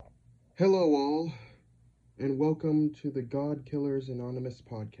Hello all, and welcome to the God Killers Anonymous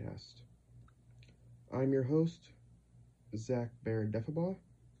podcast. I'm your host, xasperelius,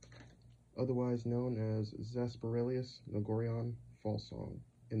 otherwise known as xasperelius Nogorian Falsong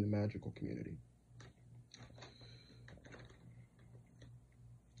in the magical community.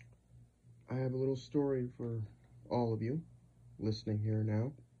 I have a little story for all of you listening here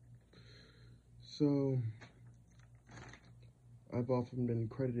now. So, I've often been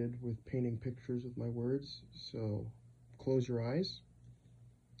credited with painting pictures with my words, so close your eyes,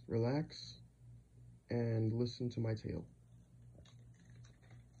 relax, and listen to my tale.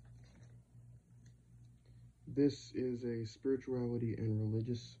 This is a spirituality and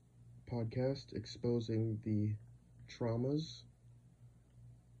religious podcast exposing the traumas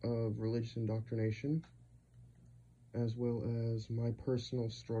of religious indoctrination, as well as my personal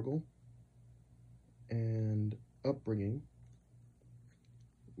struggle and upbringing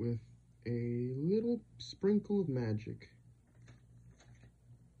with a little sprinkle of magic.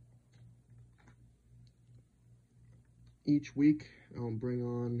 Each week I'll bring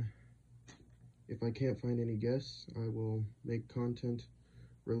on, if I can't find any guests, I will make content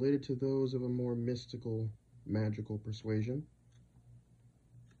related to those of a more mystical, magical persuasion.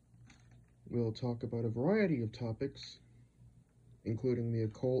 We'll talk about a variety of topics, including the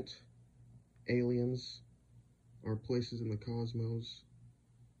occult, aliens, our places in the cosmos,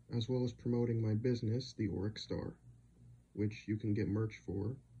 as well as promoting my business, the Auric Star, which you can get merch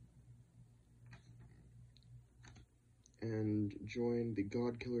for, and join the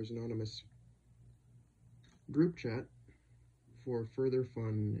God Killers Anonymous group chat for further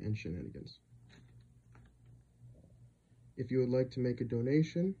fun and shenanigans. If you would like to make a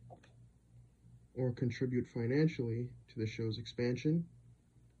donation or contribute financially to the show's expansion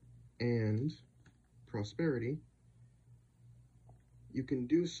and prosperity, you can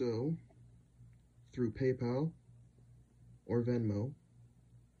do so through PayPal or Venmo.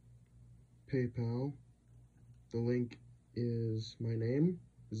 PayPal, the link is my name,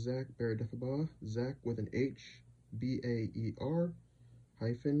 Zach Baradefaba, Zach with an H, B-A-E-R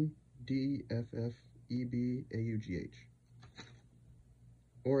hyphen D-F-F-E-B-A-U-G-H.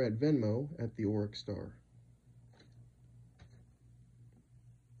 Or at Venmo at the Auric Star.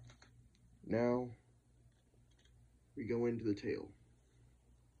 Now, we go into the tale.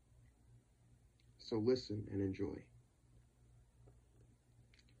 So listen and enjoy.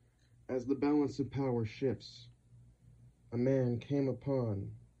 As the balance of power shifts, a man came upon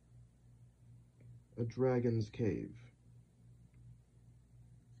a dragon's cave.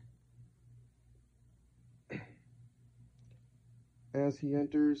 As he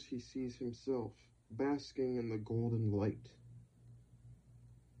enters, he sees himself basking in the golden light.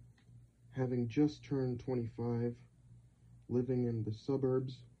 Having just turned 25, living in the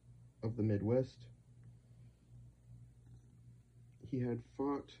suburbs of the Midwest, he had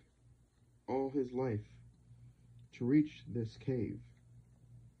fought all his life to reach this cave.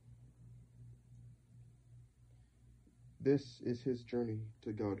 This is his journey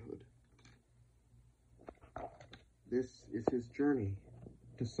to godhood. This is his journey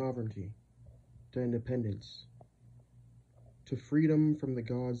to sovereignty, to independence, to freedom from the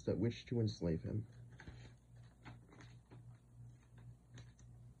gods that wish to enslave him,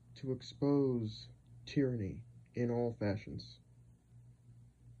 to expose tyranny in all fashions.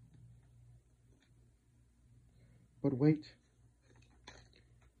 But wait,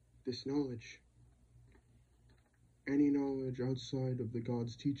 this knowledge, any knowledge outside of the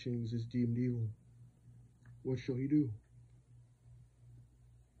God's teachings is deemed evil. What shall he do?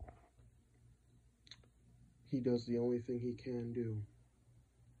 He does the only thing he can do,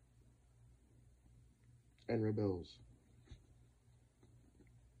 and rebels.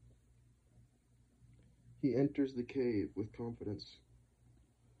 He enters the cave with confidence.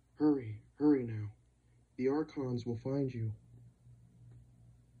 Hurry, hurry now. The Archons will find you.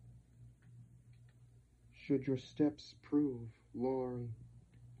 Should your steps prove long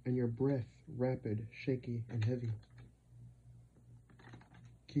and your breath rapid, shaky, and heavy,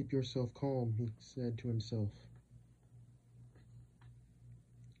 keep yourself calm, he said to himself,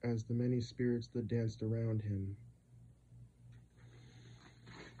 as the many spirits that danced around him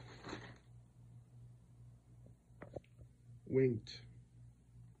winked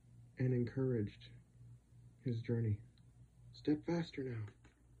and encouraged his journey. Step faster now.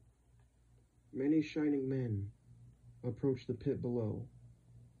 Many shining men approached the pit below,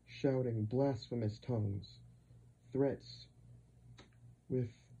 shouting blasphemous tongues, threats. With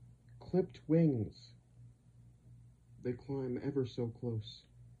clipped wings, they climb ever so close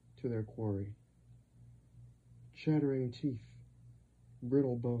to their quarry. Chattering teeth,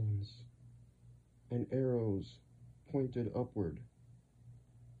 brittle bones, and arrows pointed upward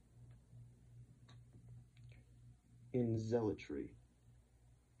in zealotry.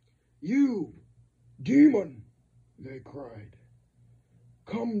 "You, demon!" they cried.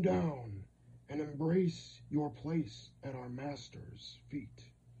 "Come down and embrace your place at our master's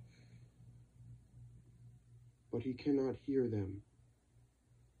feet." But he cannot hear them,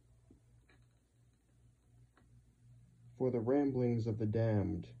 for the ramblings of the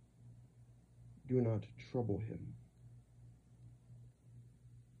damned do not trouble him.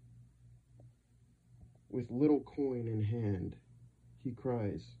 With little coin in hand, he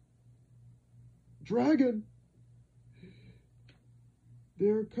cries, "Dragon! They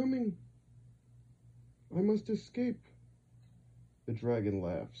are coming. I must escape." The dragon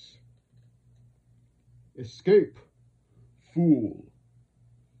laughs. "Escape, fool!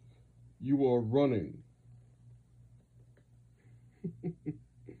 You are running.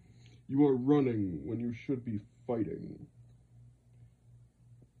 You are running when you should be fighting.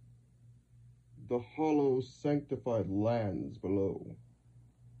 The hollow, sanctified lands below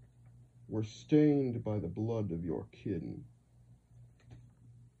were stained by the blood of your kin.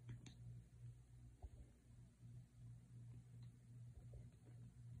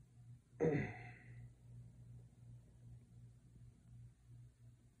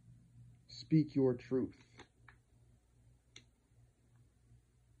 Speak your truth,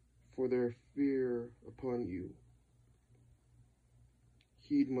 for their fear upon you.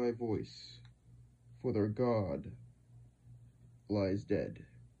 Heed my voice, for their God lies dead,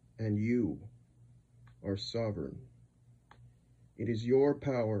 and you are sovereign. It is your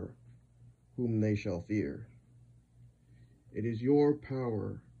power whom they shall fear. It is your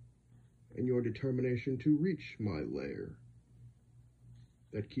power and your determination to reach my lair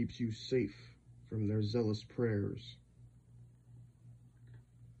that keeps you safe from their zealous prayers.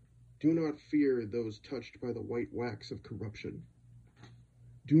 Do not fear those touched by the white wax of corruption.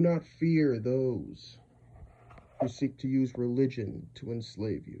 Do not fear those who seek to use religion to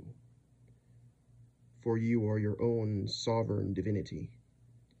enslave you, for you are your own sovereign divinity,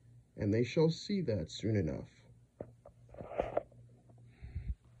 and they shall see that soon enough.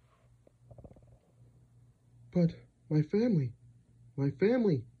 But my family,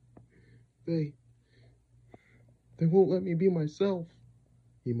 they won't let me be myself,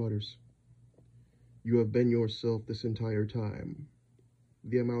 he mutters. You have been yourself this entire time.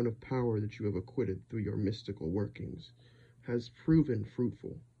 The amount of power that you have acquitted through your mystical workings has proven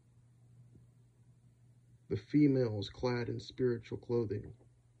fruitful. The females clad in spiritual clothing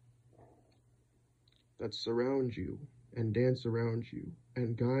that surround you and dance around you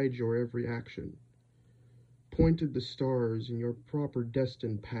and guide your every action pointed the stars in your proper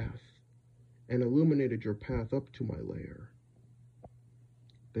destined path and illuminated your path up to my lair.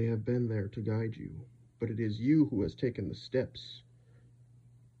 They have been there to guide you, but it is you who has taken the steps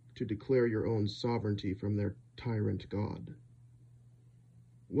to declare your own sovereignty from their tyrant god.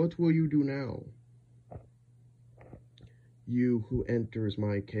 What will you do now? You who enters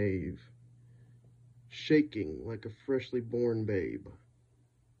my cave, shaking like a freshly born babe.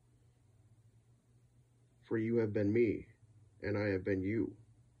 For you have been me, and I have been you,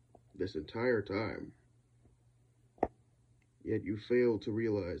 this entire time. Yet you fail to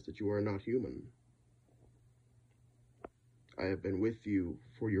realize that you are not human. I have been with you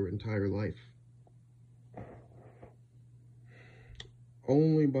for your entire life.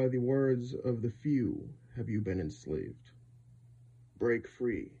 Only by the words of the few have you been enslaved. Break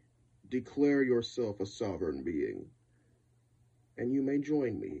free. Declare yourself a sovereign being, and you may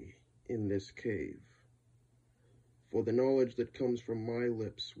join me in this cave. For the knowledge that comes from my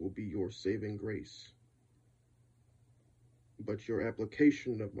lips will be your saving grace. But your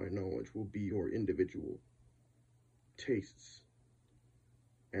application of my knowledge will be your individual tastes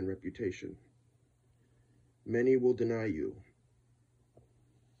and reputation. Many will deny you.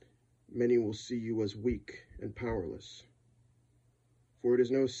 Many will see you as weak and powerless. For it is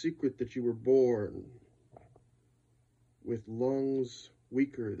no secret that you were born with lungs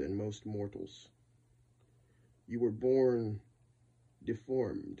weaker than most mortals. You were born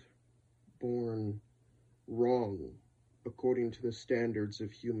deformed, born wrong, according to the standards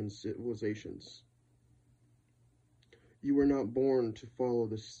of human civilizations. You were not born to follow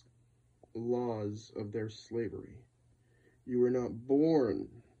the laws of their slavery. You were not born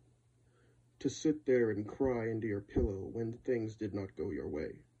to sit there and cry into your pillow when things did not go your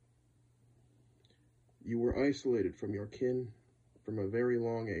way. You were isolated from your kin from a very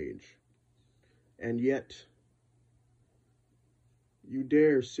long age, and yet you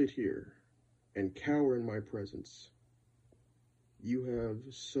dare sit here and cower in my presence. You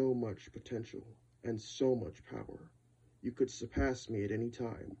have so much potential, and so much power. You could surpass me at any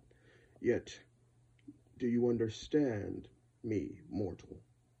time. Yet, do you understand me, mortal?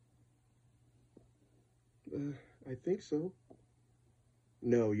 I think so.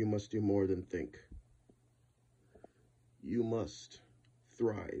 No, you must do more than think. You must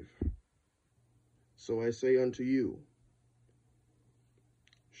thrive. So I say unto you,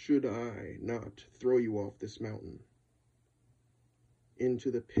 should I not throw you off this mountain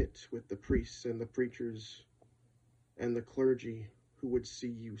into the pit with the priests and the preachers and the clergy who would see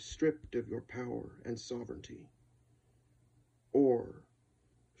you stripped of your power and sovereignty? Or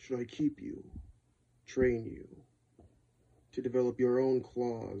should I keep you, train you, to develop your own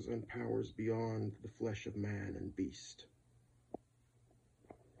claws and powers beyond the flesh of man and beast?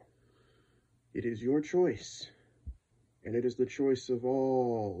 It is your choice, and it is the choice of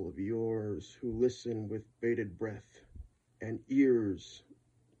all of yours who listen with bated breath and ears,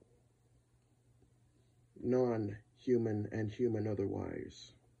 non-human and human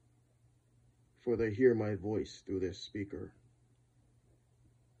otherwise, for they hear my voice through this speaker.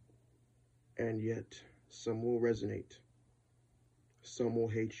 And yet, some will resonate, some will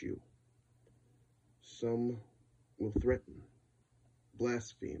hate you, some will threaten,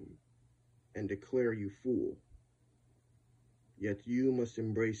 blaspheme, and declare you fool. Yet you must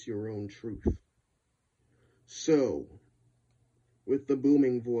embrace your own truth. So, with the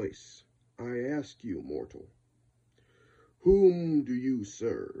booming voice, I ask you, mortal, whom do you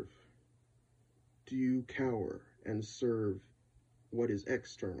serve? Do you cower and serve what is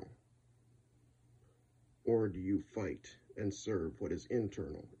external? Or do you fight and serve what is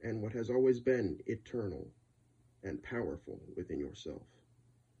internal and what has always been eternal and powerful within yourself?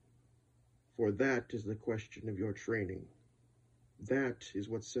 For that is the question of your training. That is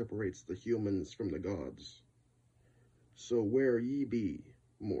what separates the humans from the gods. So where ye be,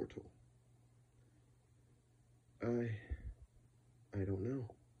 mortal? I don't know.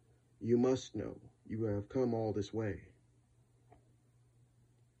 You must know. You have come all this way.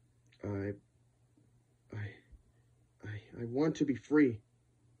 I want to be free.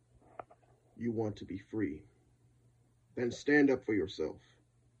 You want to be free. Then stand up for yourself.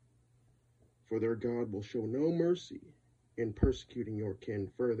 For their God will show no mercy in persecuting your kin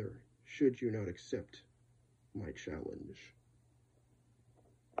further, should you not accept my challenge.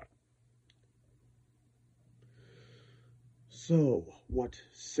 So, what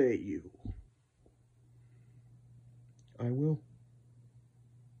say you? I will.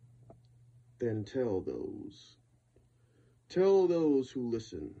 Then tell those who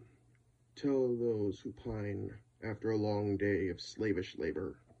listen, tell those who pine after a long day of slavish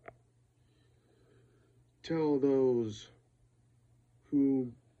labor, tell those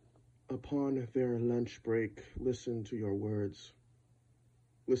who, upon their lunch break, listen to your words,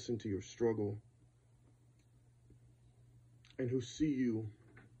 listen to your struggle, and who see you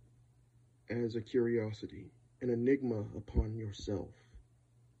as a curiosity, an enigma upon yourself.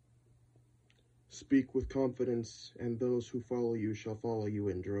 Speak with confidence, and those who follow you shall follow you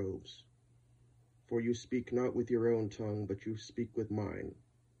in droves. For you speak not with your own tongue, but you speak with mine.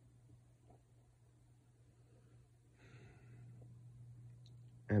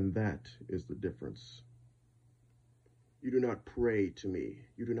 And that is the difference. You do not pray to me.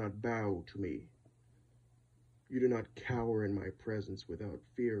 You do not bow to me. You do not cower in my presence without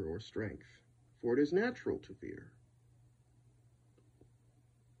fear or strength, for it is natural to fear.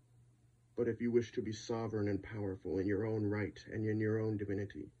 But if you wish to be sovereign and powerful in your own right and in your own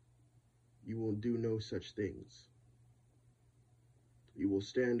divinity, you will do no such things. You will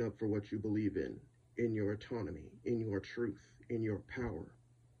stand up for what you believe in your autonomy, in your truth, in your power,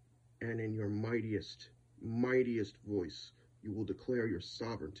 and in your mightiest voice, you will declare your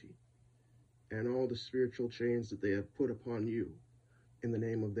sovereignty, and all the spiritual chains that they have put upon you in the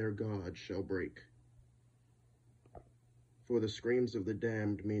name of their God shall break. For the screams of the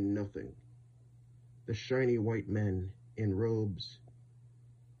damned mean nothing. The shiny white men in robes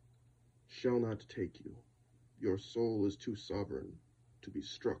shall not take you. Your soul is too sovereign to be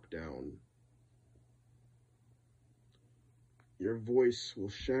struck down. Your voice will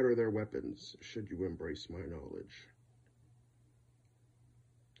shatter their weapons should you embrace my knowledge.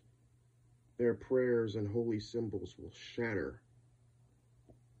 Their prayers and holy symbols will shatter.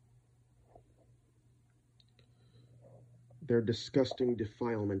 Their disgusting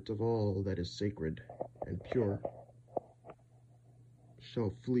defilement of all that is sacred and pure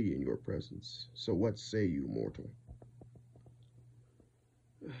shall flee in your presence. So what say you, mortal?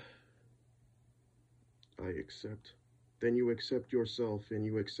 I accept. Then you accept yourself, and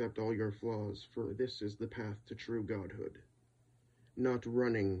you accept all your flaws, for this is the path to true godhood. Not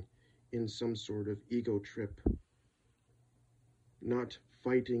running in some sort of ego trip, not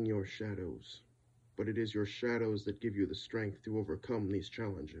fighting your shadows, but it is your shadows that give you the strength to overcome these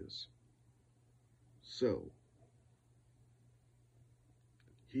challenges. So,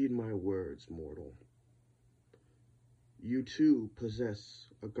 heed my words, mortal. You too possess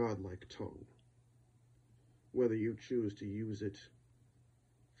a godlike tongue. Whether you choose to use it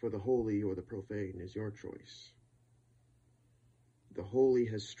for the holy or the profane is your choice. The holy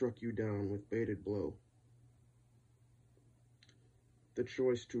has struck you down with bated blow. The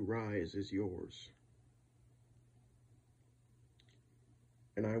choice to rise is yours.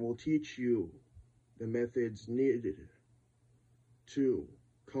 And I will teach you the methods needed to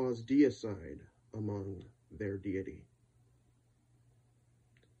cause deicide among their deity,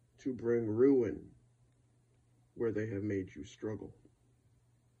 to bring ruin where they have made you struggle,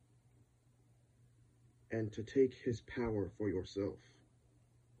 and to take his power for yourself.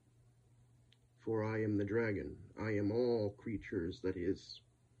 For I am the dragon, I am all creatures that is,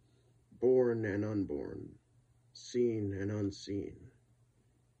 born and unborn, seen and unseen.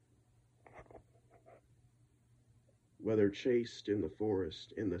 Whether chased in the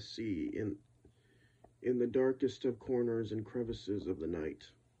forest, in the sea, in the darkest of corners and crevices of the night,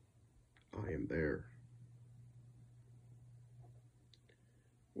 I am there.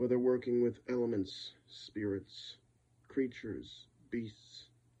 Whether working with elements, spirits, creatures, beasts,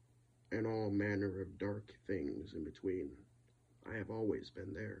 and all manner of dark things in between, I have always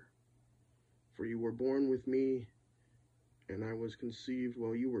been there. For you were born with me, and I was conceived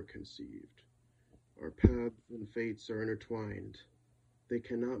while you were conceived. Our paths and fates are intertwined. They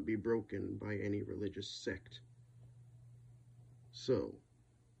cannot be broken by any religious sect. So,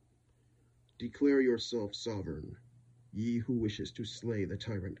 declare yourself sovereign, ye who wishes to slay the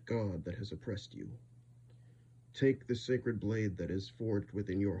tyrant god that has oppressed you. Take the sacred blade that is forged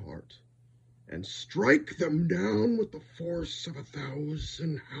within your heart, and strike them down with the force of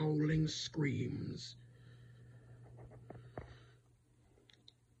 1,000 howling screams.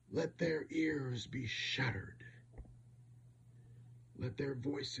 Let their ears be shattered. Let their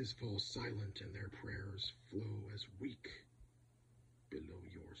voices fall silent and their prayers flow as weak below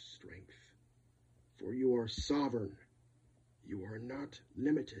your strength. For you are sovereign. You are not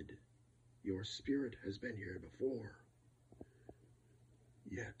limited. Your spirit has been here before.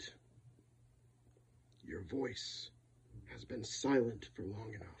 Yet, your voice has been silent for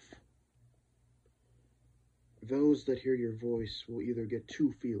long enough. Those that hear your voice will either get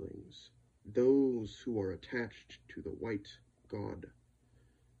two feelings. Those who are attached to the white god,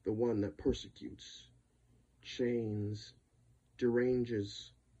 the one that persecutes, chains,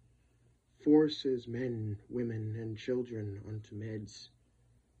 deranges, forces men, women, and children onto meds,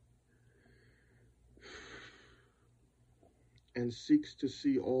 and seeks to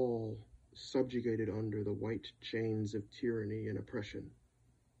see all subjugated under the white chains of tyranny and oppression,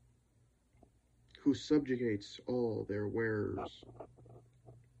 who subjugates all their wearers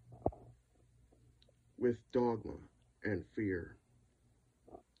with dogma and fear.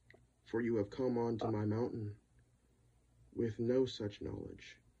 For you have come onto my mountain with no such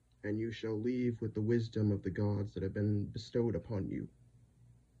knowledge, and you shall leave with the wisdom of the gods that have been bestowed upon you.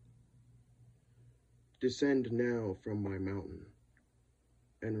 Descend now from my mountain,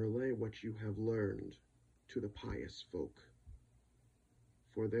 and relay what you have learned to the pious folk.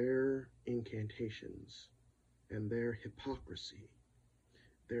 For their incantations and their hypocrisy,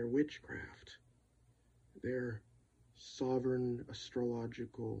 their witchcraft, their sovereign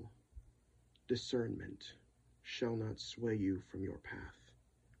astrological discernment shall not sway you from your path.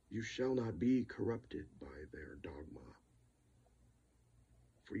 You shall not be corrupted by their dogma.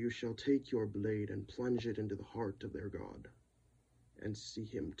 For you shall take your blade and plunge it into the heart of their god, and see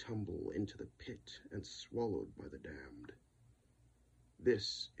him tumble into the pit and swallowed by the damned.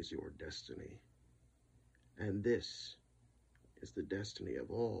 This is your destiny, and this is the destiny of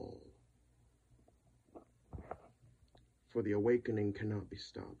all. For the awakening cannot be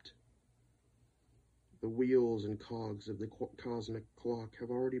stopped. The wheels and cogs of the cosmic clock have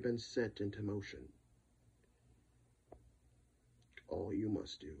already been set into motion. All you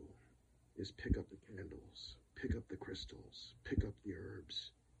must do is pick up the candles, pick up the crystals, pick up the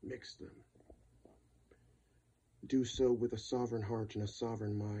herbs, mix them. Do so with a sovereign heart and a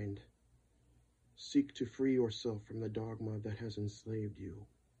sovereign mind. Seek to free yourself from the dogma that has enslaved you,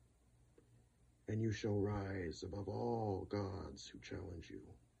 and you shall rise above all gods who challenge you.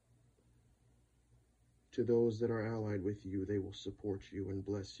 To those that are allied with you, they will support you and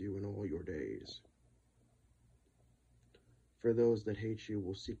bless you in all your days. For those that hate you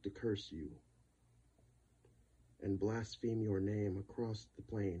will seek to curse you and blaspheme your name across the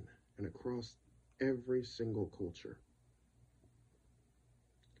plain and across every single culture.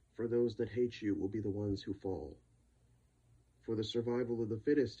 For those that hate you will be the ones who fall. For the survival of the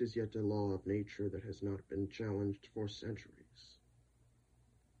fittest is yet a law of nature that has not been challenged for centuries.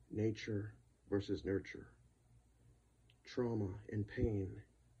 Nature versus nurture. Trauma and pain,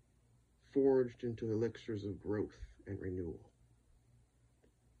 forged into elixirs of growth and renewal.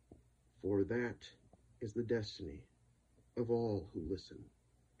 For that is the destiny of all who listen.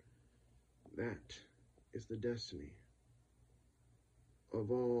 That is the destiny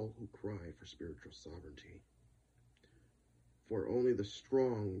of all who cry for spiritual sovereignty. For only the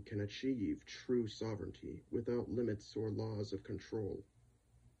strong can achieve true sovereignty without limits or laws of control.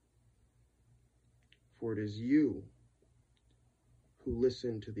 For it is you who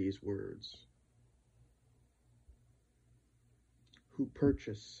listen to these words, who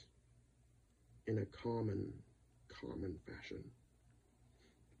purchase in a common fashion,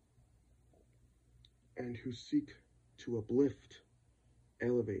 and who seek to uplift,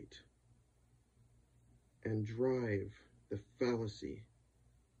 elevate, and drive the fallacy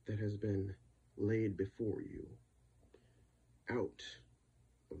that has been laid before you out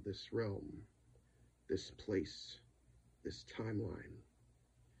of this realm, this place, this timeline,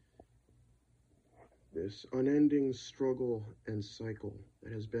 this unending struggle and cycle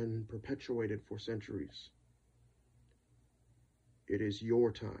that has been perpetuated for centuries. It is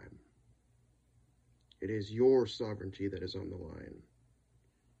your time. It is your sovereignty that is on the line.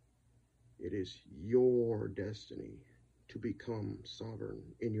 It is your destiny to become sovereign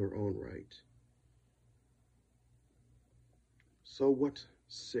in your own right. So what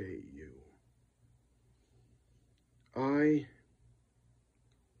say you? I,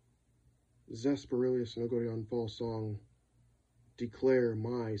 xasperelius Nogorion Fall Song, declare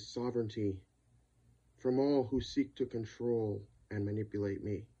my sovereignty from all who seek to control and manipulate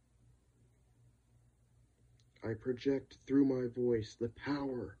me. I project through my voice the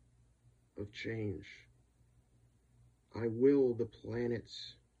power of change. I will the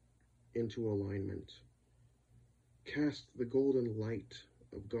planets into alignment, cast the golden light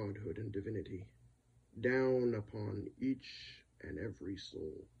of godhood and divinity down upon each and every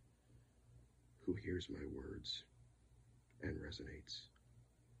soul who hears my words and resonates.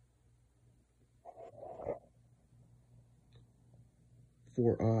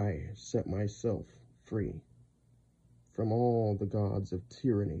 For I set myself free from all the gods of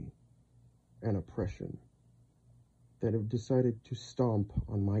tyranny and oppression that have decided to stomp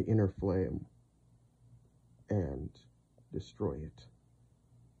on my inner flame and destroy it.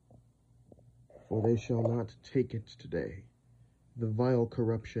 For they shall not take it today. The vile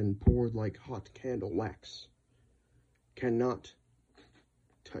corruption poured like hot candle wax cannot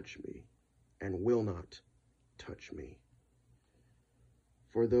touch me and will not touch me.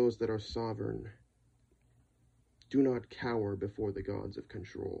 For those that are sovereign do not cower before the gods of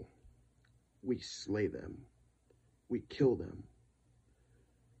control. We slay them. We kill them.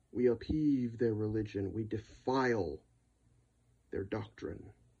 We upheave their religion. We defile their doctrine.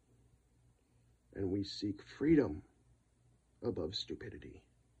 And we seek freedom above stupidity.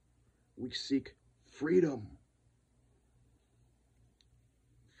 We seek freedom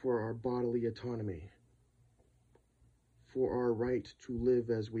for our bodily autonomy, for our right to live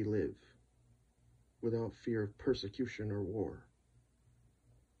as we live, without fear of persecution or war.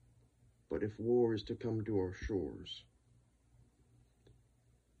 But if war is to come to our shores,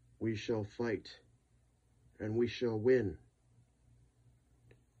 we shall fight, and we shall win,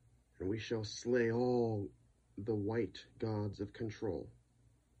 and we shall slay all the white gods of control,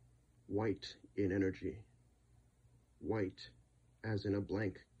 white in energy, white as in a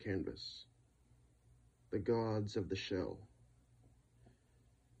blank canvas, the gods of the shell,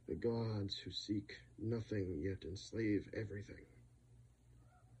 the gods who seek nothing yet enslave everything.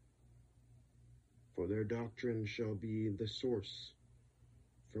 For their doctrine shall be the source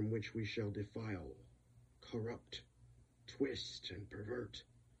from which we shall defile, corrupt, twist, and pervert.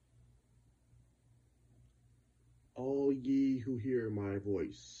 All ye who hear my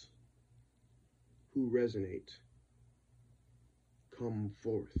voice, who resonate, come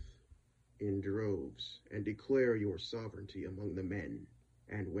forth in droves and declare your sovereignty among the men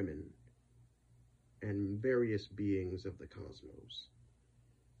and women and various beings of the cosmos.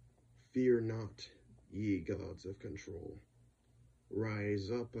 Fear not, ye gods of control.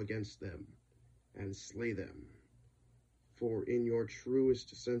 Rise up against them and slay them. For in your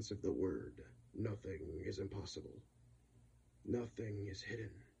truest sense of the word, nothing is impossible. Nothing is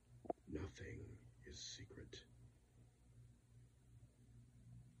hidden. Nothing is secret.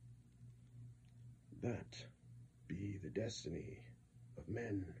 That be the destiny of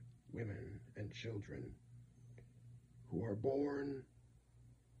men, women, and children who are born,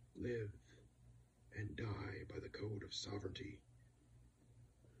 live, and die by the code of sovereignty.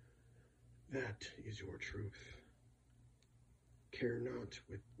 That is your truth. Care not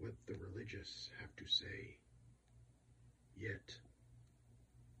with what the religious have to say, yet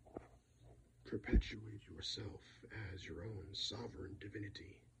perpetuate yourself as your own sovereign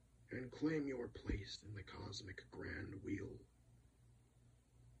divinity and claim your place in the cosmic grand wheel.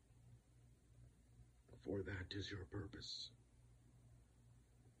 For that is your purpose.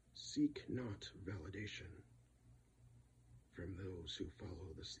 Seek not validation from those who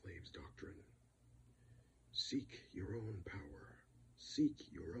follow the slave's doctrine. Seek your own power, seek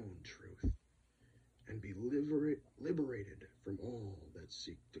your own truth, and be liberated from all that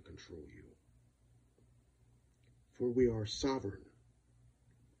seek to control you. For we are sovereign,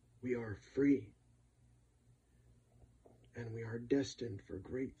 we are free, and we are destined for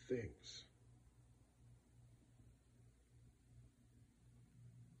great things.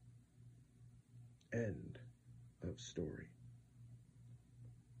 End of story.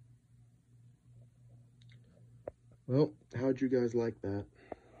 Well, how'd you guys like that?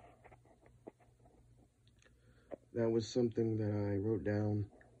 That was something that I wrote down,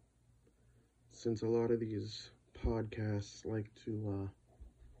 since a lot of these podcasts like to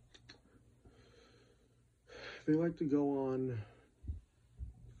go on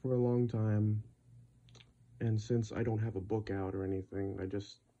for a long time, and since I don't have a book out or anything, I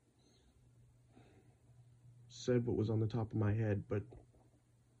just said what was on the top of my head. But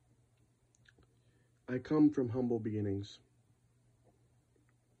I come from humble beginnings.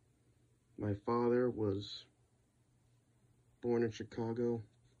 My father was born in Chicago.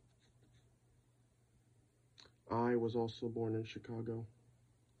 I was also born in Chicago.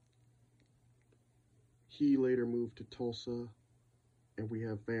 He later moved to Tulsa, and we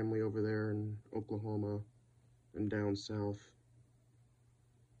have family over there in Oklahoma and down south.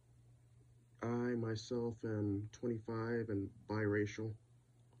 I myself am 25 and biracial,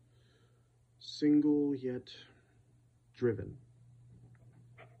 single yet driven.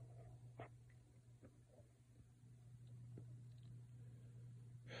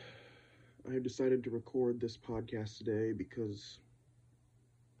 I have decided to record this podcast today because,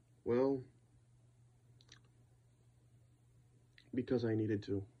 well, because I needed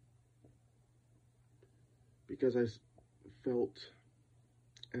to. Because I felt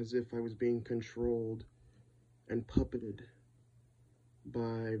as if I was being controlled and puppeted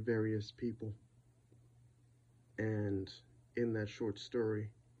by various people. And in that short story,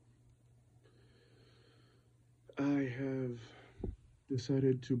 I have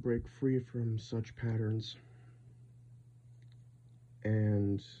decided to break free from such patterns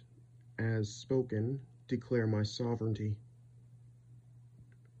and, as spoken, declare my sovereignty.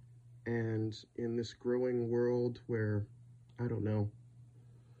 And in this growing world where, I don't know,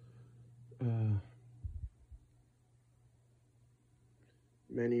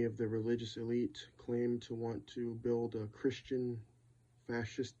 many of the religious elite claim to want to build a Christian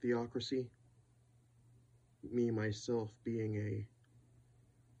fascist theocracy, me myself being a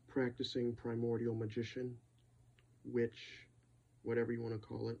practicing primordial magician, witch, whatever you want to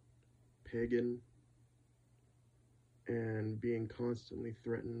call it, pagan, and being constantly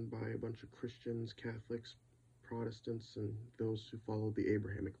threatened by a bunch of Christians, Catholics, Protestants, and those who follow the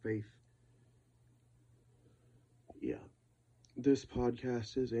Abrahamic faith. Yeah, this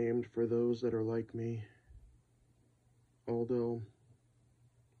podcast is aimed for those that are like me, although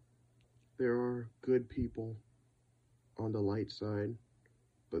there are good people on the light side,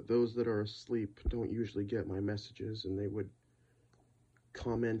 but those that are asleep don't usually get my messages, and they would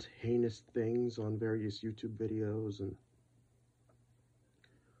comment heinous things on various YouTube videos. And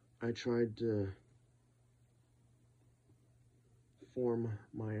I tried to form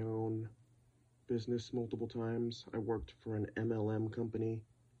my own business multiple times. I worked for an MLM company,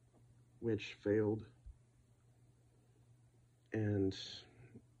 which failed, and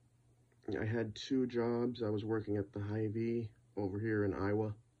I had 2 jobs. I was working at the Hy-Vee over here in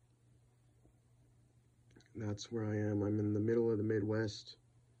Iowa. That's where I am. I'm in the middle of the Midwest.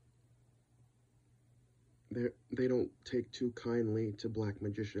 They don't take too kindly to black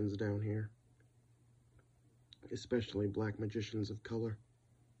magicians down here, especially black magicians of color.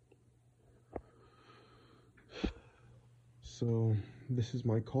 So this is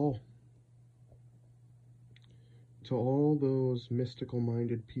my call to all those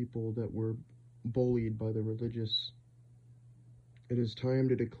mystical-minded people that were bullied by the religious. It is time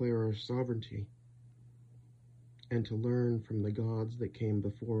to declare our sovereignty and to learn from the gods that came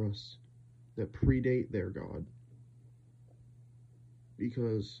before us, that predate their God.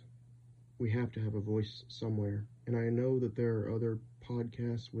 Because we have to have a voice somewhere. And I know that there are other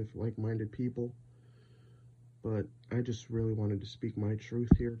podcasts with like-minded people, but I just really wanted to speak my truth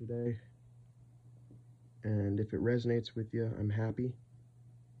here today. And if it resonates with you, I'm happy.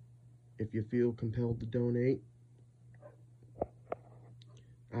 If you feel compelled to donate,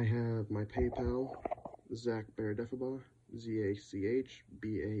 I have my PayPal, xasperelius,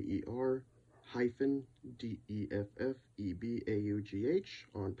 ZACHBAER -DEFFEBAUGH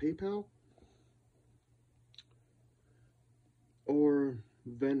on PayPal, or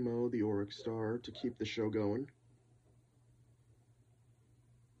Venmo the Auric Star to keep the show going.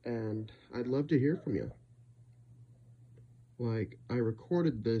 And I'd love to hear from you. Like, I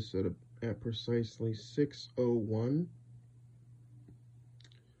recorded this at precisely 6:01.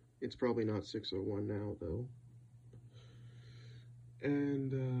 It's probably not 6:01 now, though.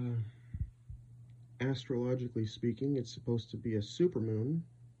 And, astrologically speaking, it's supposed to be a supermoon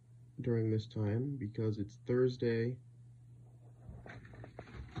during this time because it's Thursday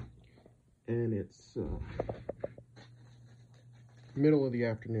and it's middle of the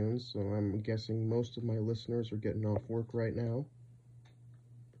afternoon, so I'm guessing most of my listeners are getting off work right now.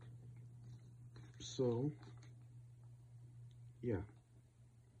 So, yeah.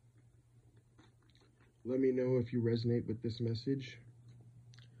 Let me know if you resonate with this message.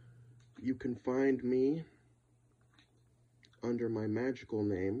 You can find me under my magical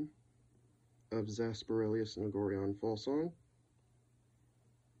name of xasperelius Ngorian Falsong.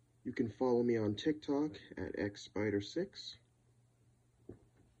 You can follow me on TikTok at xspider6.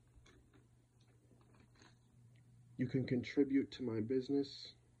 You can contribute to my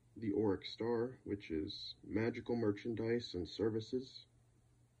business, the Auric Star, which is magical merchandise and services.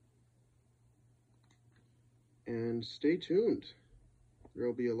 And stay tuned. There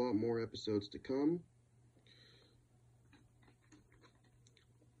will be a lot more episodes to come.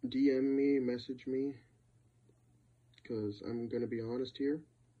 DM me, message me, because I'm going to be honest here.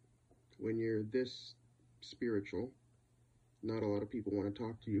 When you're this spiritual, not a lot of people want to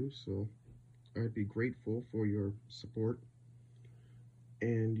talk to you, so I'd be grateful for your support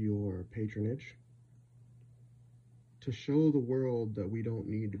and your patronage to show the world that we don't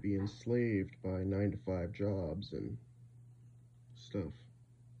need to be enslaved by 9-to-5 jobs and stuff.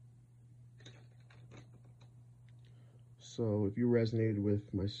 So if you resonated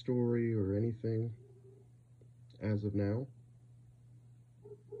with my story or anything as of now,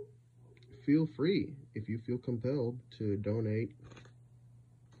 feel free, if you feel compelled, to donate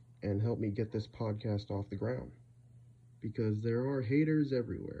and help me get this podcast off the ground, because there are haters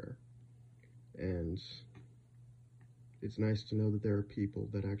everywhere, and it's nice to know that there are people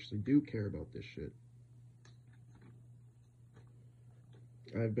that actually do care about this shit.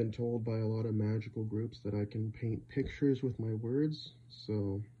 I've been told by a lot of magical groups that I can paint pictures with my words,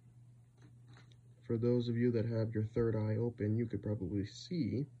 so for those of you that have your third eye open, you could probably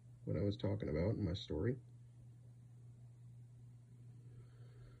see what I was talking about in my story.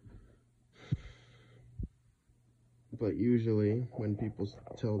 But usually, when people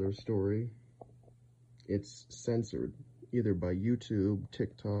tell their story, it's censored, either by YouTube,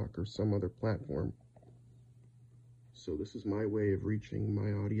 TikTok, or some other platform. So this is my way of reaching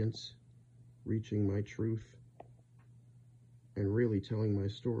my audience, reaching my truth, and really telling my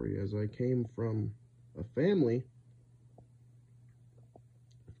story, as I came from a family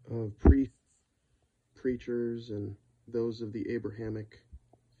of priests, preachers, and those of the Abrahamic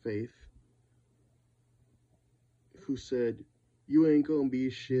faith who said, you ain't gonna be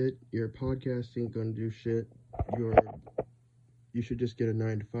shit, your podcast ain't gonna do shit, you should just get a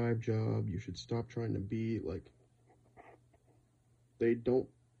 9-to-5 job, you should stop trying to be like,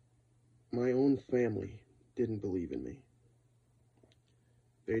 my own family didn't believe in me.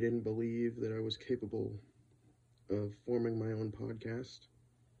 They didn't believe that I was capable of forming my own podcast,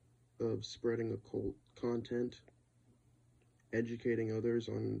 of spreading occult content, educating others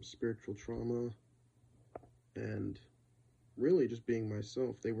on spiritual trauma, and really just being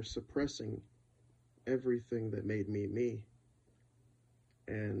myself. They were suppressing everything that made me me.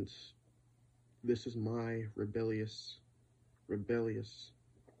 And this is my rebellious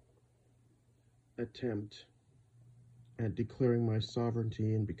attempt at declaring my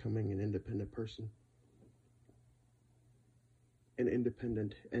sovereignty and becoming an independent person, an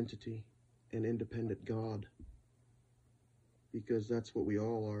independent entity, an independent God, because that's what we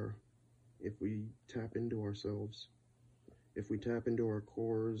all are. If we tap into ourselves, if we tap into our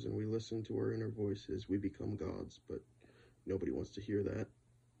cores and we listen to our inner voices, we become gods, but nobody wants to hear that.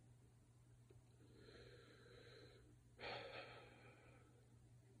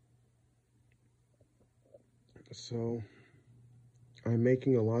 So, I'm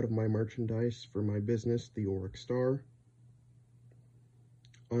making a lot of my merchandise for my business, the Auric Star,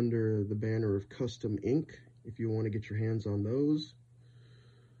 under the banner of Custom Ink, if you want to get your hands on those.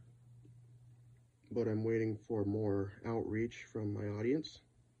 But I'm waiting for more outreach from my audience.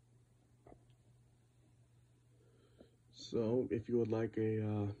 So if you would like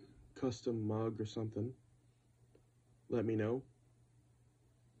a custom mug or something, let me know.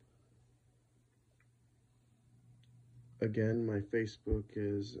 Again, my Facebook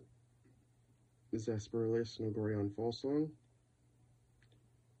is xasperelius Falsong,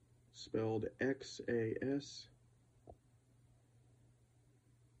 spelled XASPERELIUS.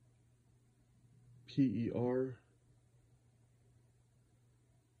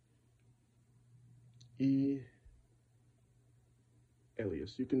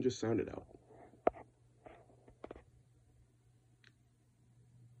 You can just sound it out.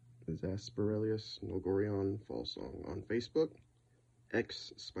 xasperelius Falsong on Facebook,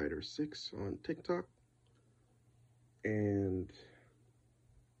 xspider6 on TikTok, and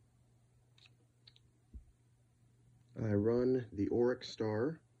I run the Auric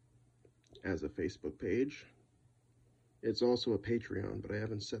Star as a Facebook page. It's also a Patreon, but I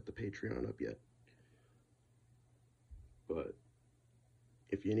haven't set the Patreon up yet. But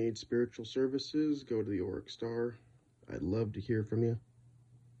if you need spiritual services, go to the Auric Star. I'd love to hear from you.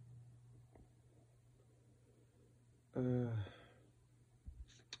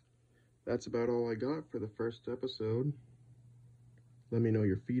 That's about all I got for the first episode. Let me know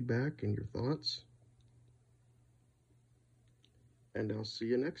your feedback and your thoughts. And I'll see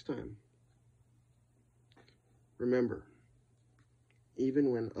you next time. Remember,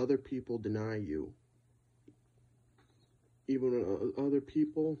 even when other people deny you, even when other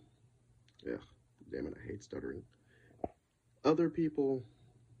people, damn it, I hate stuttering. Other people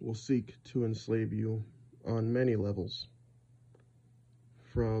will seek to enslave you on many levels,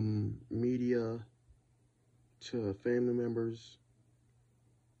 from media to family members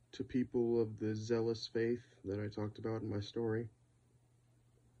to people of the zealous faith that I talked about in my story.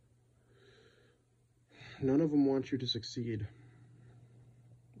 None of them want you to succeed.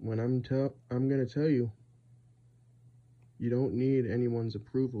 When I'm going to tell you, you don't need anyone's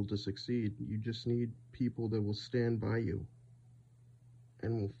approval to succeed. You just need people that will stand by you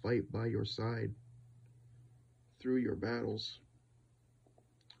and will fight by your side through your battles.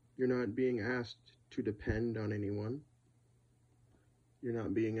 You're not being asked to depend on anyone. You're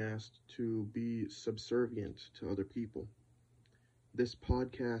not being asked to be subservient to other people. This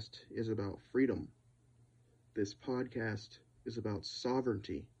podcast is about freedom. This podcast is about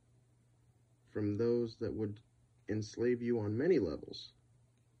sovereignty from those that would enslave you on many levels.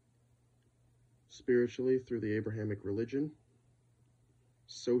 Spiritually, through the Abrahamic religion.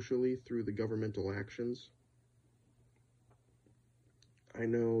 Socially, through the governmental actions. I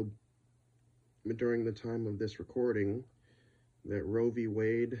know during the time of this recording that Roe v.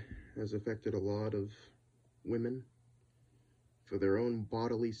 Wade has affected a lot of women for their own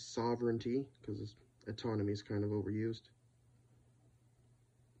bodily sovereignty, because autonomy is kind of overused.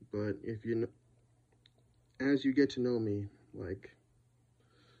 But as you get to know me,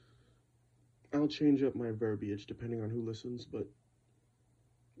 I'll change up my verbiage depending on who listens, but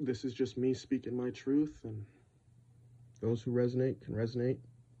this is just me speaking my truth, and those who resonate can resonate.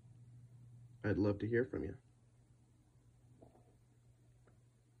 I'd love to hear from you.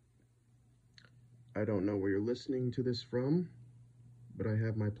 I don't know where you're listening to this from, but I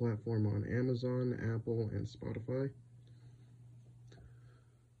have my platform on Amazon, Apple, and Spotify.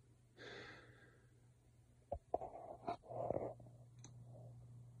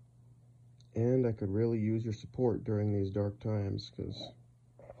 And I could really use your support during these dark times, because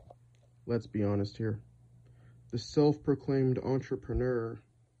let's be honest here. The self-proclaimed entrepreneur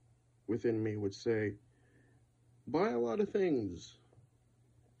within me would say, buy a lot of things.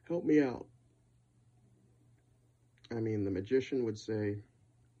 Help me out. I mean, the magician would say,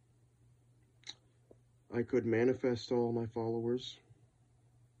 I could manifest all my followers.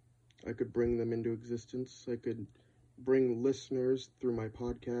 I could bring them into existence. I could bring listeners through my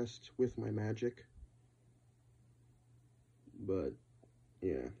podcast with my magic. But,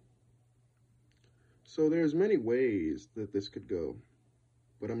 yeah. So there's many ways that this could go.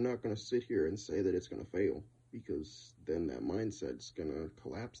 But I'm not going to sit here and say that it's going to fail, because then that mindset's going to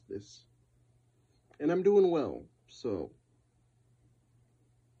collapse this. And I'm doing well. So,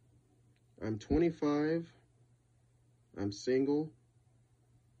 I'm 25, I'm single,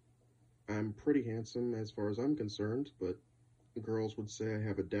 I'm pretty handsome as far as I'm concerned, but girls would say I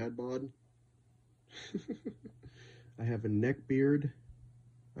have a dad bod. I have a neck beard,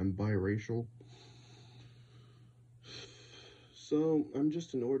 I'm biracial. So, I'm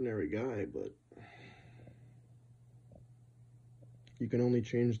just an ordinary guy, but you can only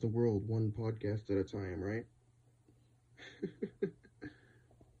change the world one podcast at a time, right?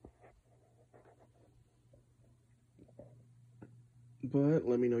 But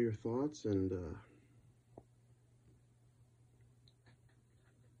let me know your thoughts, and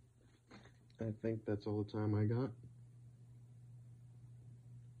I think that's all the time I got.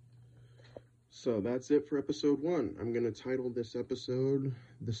 So that's it for episode 1. I'm going to title this episode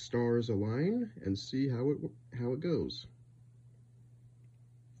 "The Stars Align" and see how it goes.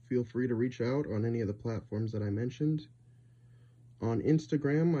 Feel free to reach out on any of the platforms that I mentioned. On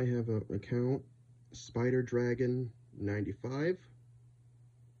Instagram, I have an account, SpiderDragon95.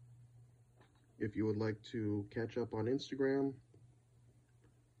 If you would like to catch up on Instagram.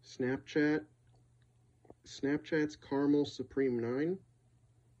 Snapchat's Caramel Supreme 9,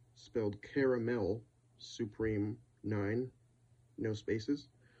 spelled Caramel Supreme 9, no spaces.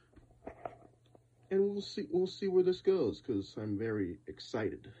 And we'll see where this goes, because I'm very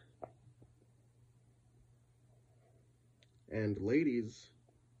excited. And ladies,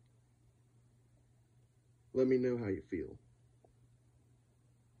 let me know how you feel,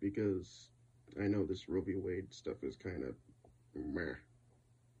 because I know this Roe v. Wade stuff is kind of meh.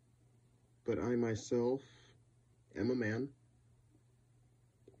 But I myself am a man,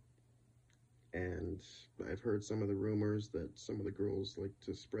 and I've heard some of the rumors that some of the girls like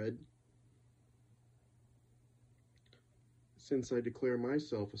to spread. Since I declare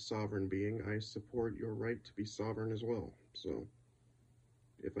myself a sovereign being, I support your right to be sovereign as well. So,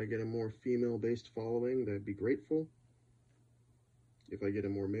 if I get a more female-based following, that'd be grateful. If I get a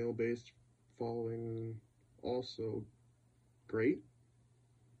more male-based following, also great.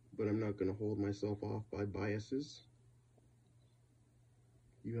 But I'm not going to hold myself off by biases.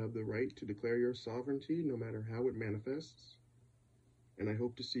 You have the right to declare your sovereignty, no matter how it manifests. And I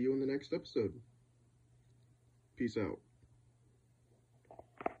hope to see you in the next episode. Peace out.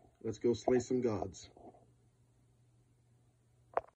 Let's go slay some gods.